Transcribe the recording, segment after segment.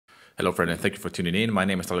Hello friend, and thank you for tuning in. My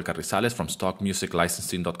name is Taler Carrizales from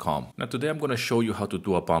StockMusicLicensing.com. Now today I'm going to show you how to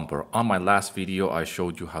do a bumper. On my last video I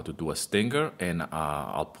showed you how to do a stinger, and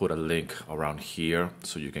I'll put a link around here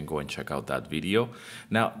so you can go and check out that video.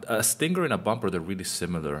 Now a stinger and a bumper, they're really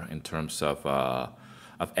similar in terms of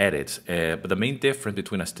edits, but the main difference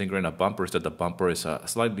between a stinger and a bumper is that the bumper is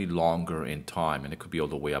slightly longer in time, and it could be all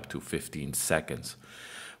the way up to 15 seconds.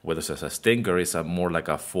 Whereas a stinger is more like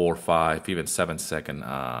a 4, 5, even 7 seconds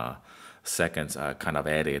kind of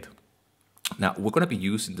edit. Now we're going to be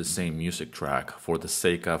using the same music track for the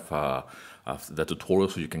sake of the tutorial,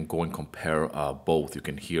 so you can go and compare both. You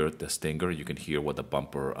can hear the stinger, you can hear what the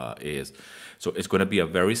bumper is. So it's going to be a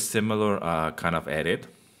very similar kind of edit,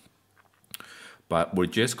 but we're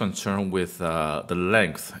just concerned with the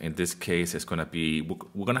length. In this case, it's going to be,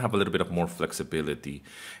 we're going to have a little bit of more flexibility.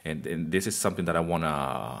 And this is something that I want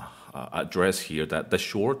to address here, that the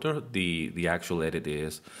shorter the actual edit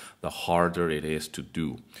is, the harder it is to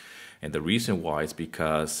do. And the reason why is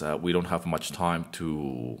because we don't have much time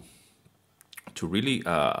to really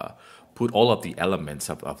put all of the elements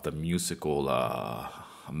of the musical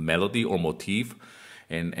melody or motif.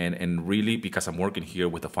 And really, because I'm working here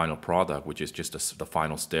with the final product, which is just the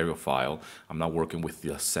final stereo file, I'm not working with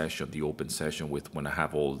the session, the open session, with when I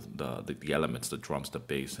have all the elements, the drums, the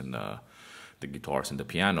bass, and the guitars and the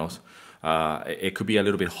pianos. It could be a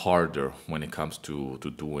little bit harder when it comes to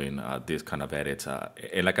doing this kind of edits.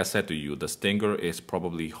 And like I said to you, the stinger is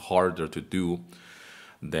probably harder to do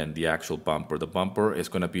than the actual bumper. The bumper is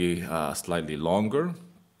going to be slightly longer.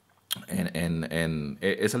 And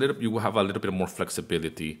it's a little, you will have a little bit more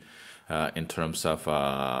flexibility in terms of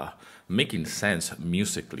making sense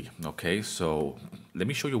musically. Okay, so let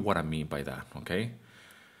me show you what I mean by that. Okay,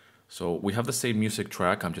 so we have the same music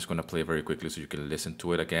track. I'm just going to play very quickly so you can listen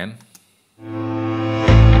to it again.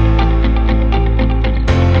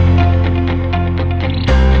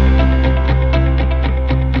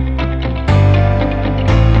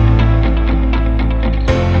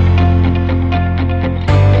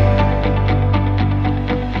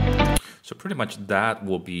 Pretty much that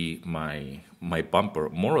will be my bumper,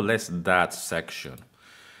 more or less that section.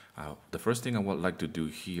 The first thing I would like to do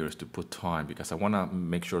here is to put time, because I want to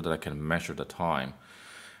make sure that I can measure the time.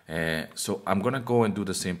 So I'm going to go and do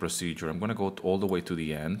the same procedure. I'm going to go all the way to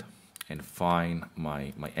the end and find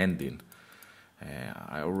my ending.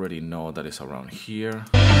 I already know that it's around here,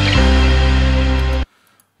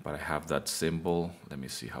 but I have that symbol. Let me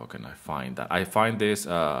see, how can I find that? I find this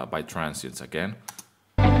by transients again.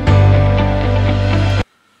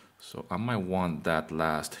 So I might want that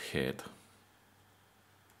last hit.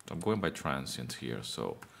 So I'm going by transients here.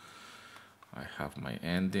 So I have my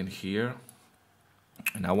ending here,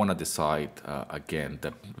 and I want to decide again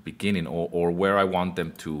the beginning, or where I want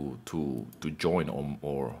them to join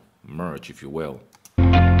or merge, if you will.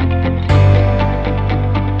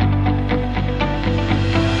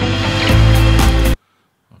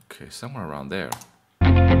 Okay, somewhere around there.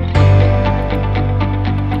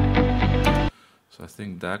 So I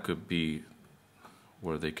think that could be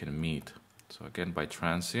where they can meet. So again, by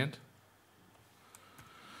transient.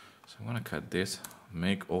 So I'm going to cut this,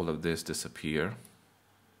 make all of this disappear.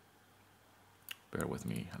 Bear with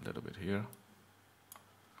me a little bit here.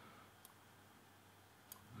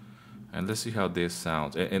 And let's see how this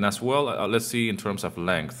sounds. And as well, let's see in terms of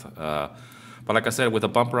length. But like I said, with the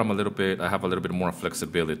bumper, I have a little bit more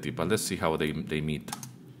flexibility. But let's see how they meet.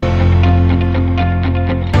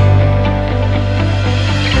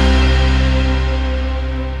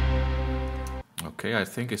 Okay, I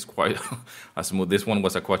think it's quite smooth. This one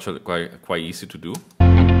was quite easy to do.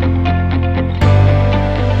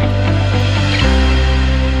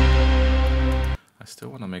 I still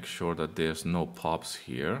want to make sure that there's no pops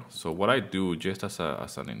here. So what I do, just as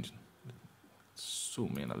an engine,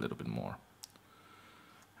 zoom in a little bit more,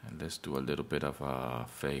 and let's do a little bit of a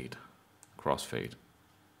fade, crossfade.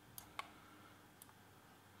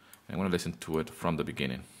 And I want to listen to it from the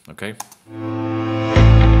beginning. Okay.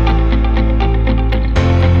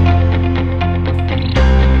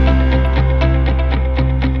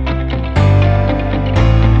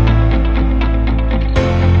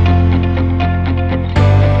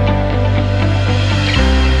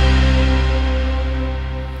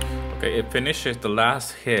 It finishes, the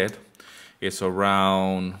last hit is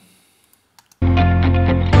around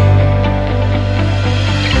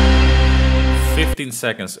 15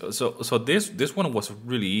 seconds. So this one was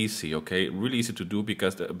really easy, okay? Really easy to do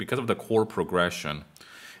because of the chord progression.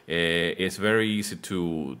 It's very easy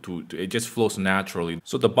to it just flows naturally.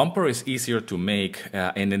 So the bumper is easier to make,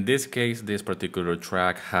 and in this case, this particular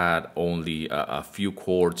track had only a few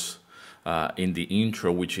chords in the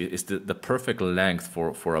intro, which is the perfect length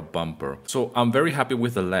for a bumper. So I'm very happy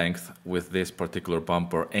with the length with this particular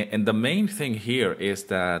bumper. And the main thing here is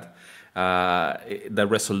that the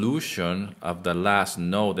resolution of the last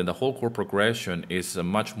note and the whole chord progression is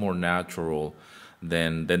much more natural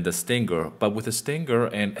than the Stinger. But with the Stinger,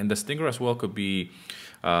 and the Stinger as well could be,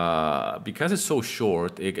 because it's so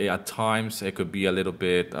short, at times it could be a little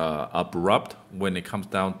bit abrupt when it comes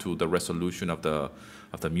down to the resolution of the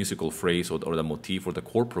musical phrase or the motif or the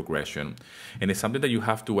chord progression. And it's something that you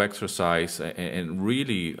have to exercise and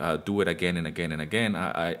really do it again and again and again.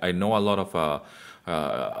 I know a lot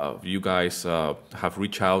of you guys have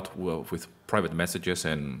reached out with private messages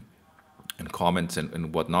and comments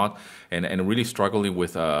and whatnot, and really struggling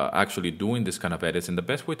with actually doing this kind of edits. And the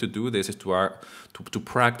best way to do this is to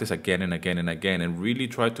practice again and again and again, and really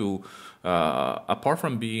try to, apart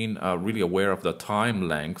from being really aware of the time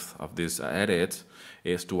length of these edits,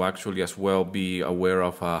 is to actually as well be aware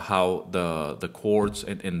of how the chords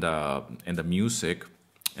and the music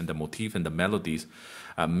and the motif and the melodies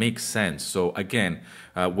make sense. So again,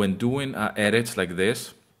 when doing edits like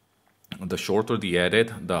this, the shorter the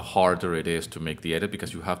edit, the harder it is to make the edit,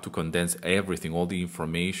 because you have to condense everything, all the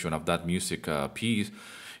information of that music piece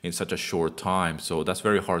in such a short time. So that's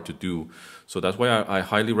very hard to do. So that's why I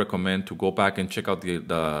highly recommend to go back and check out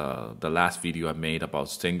the last video I made about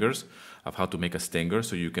stingers, of how to make a stinger,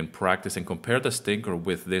 so you can practice and compare the stinger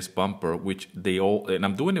with this bumper, which they all, and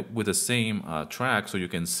I'm doing it with the same track, so you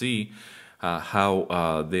can see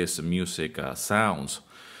how this music sounds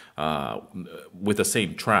with the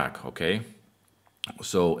same track, okay?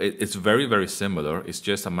 So it's very, very similar. It's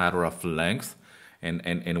just a matter of length,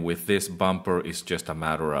 and with this bumper, it's just a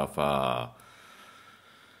matter of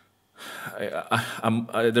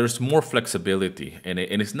there's more flexibility, and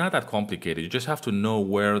it's not that complicated. You just have to know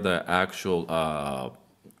where the actual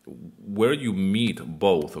where you meet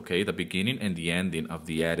both, okay, the beginning and the ending of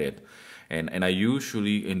the edit. And I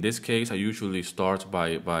usually, in this case, I usually start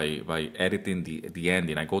by editing the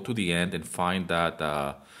ending. I go to the end and find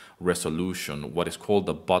that resolution, what is called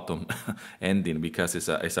the bottom ending, because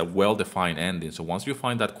it's a well-defined ending. So once you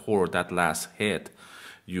find that chord, that last hit,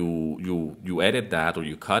 you edit that, or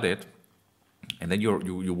you cut it, and then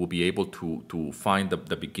you will be able to find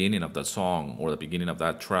the beginning of the song or the beginning of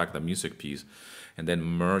that track, the music piece, and then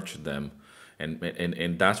merge them.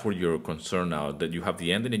 And that's where you're concerned now, that you have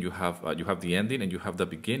the ending and you have the ending and you have the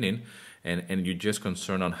beginning, and you're just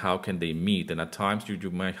concerned on how can they meet. And at times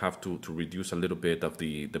you might have to reduce a little bit of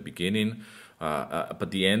the beginning,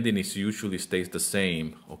 but the ending is usually stays the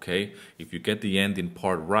same, okay? If you get the ending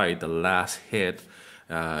part right, the last hit,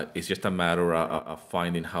 it's just a matter of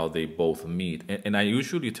finding how they both meet. And I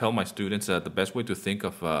usually tell my students that the best way to think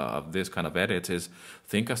of this kind of edits is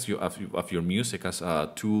think of your music as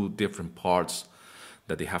two different parts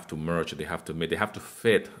that they have to merge. They have to make. They have to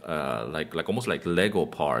fit like almost like Lego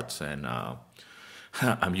parts. And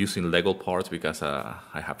I'm using Lego parts because I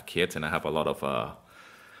have kids and I have a lot of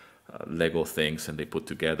Lego things, and they put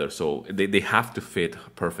together. So they have to fit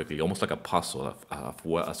perfectly, almost like a puzzle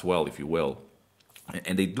as well, if you will.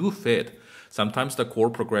 And they do fit. Sometimes the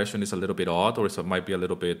chord progression is a little bit odd, or it might be a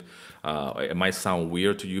little bit, it might sound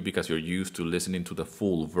weird to you because you're used to listening to the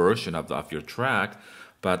full version of your track.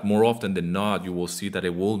 But more often than not, you will see that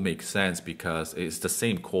it will make sense because it's the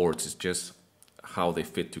same chords. It's just how they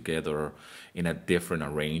fit together in a different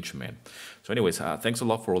arrangement. So anyways, thanks a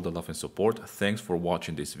lot for all the love and support. Thanks for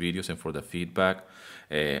watching these videos and for the feedback.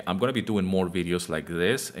 I'm going to be doing more videos like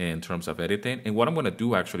this in terms of editing. And what I'm going to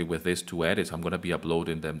do actually with these two edits, I'm going to be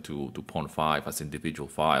uploading them to Pond5 as individual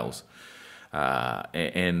files.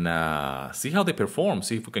 And see how they perform,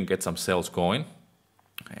 see if we can get some sales going.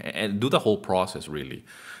 And do the whole process really.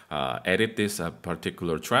 Edit this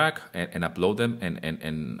particular track and upload them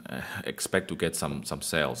and expect to get some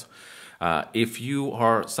sales. If you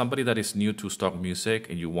are somebody that is new to stock music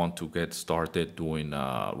and you want to get started doing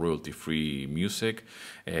royalty-free music,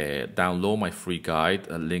 download my free guide.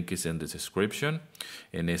 A link is in the description,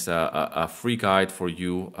 and it's a free guide for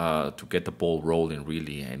you to get the ball rolling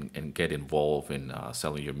really and get involved in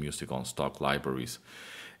selling your music on stock libraries.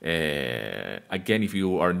 Again, if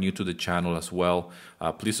you are new to the channel as well,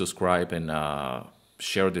 please subscribe and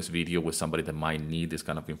share this video with somebody that might need this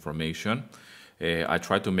kind of information. I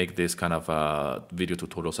try to make this kind of video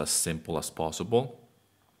tutorials as simple as possible.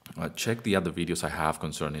 Check the other videos I have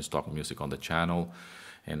concerning stock music on the channel.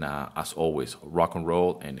 And as always, rock and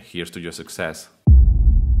roll, and here's to your success.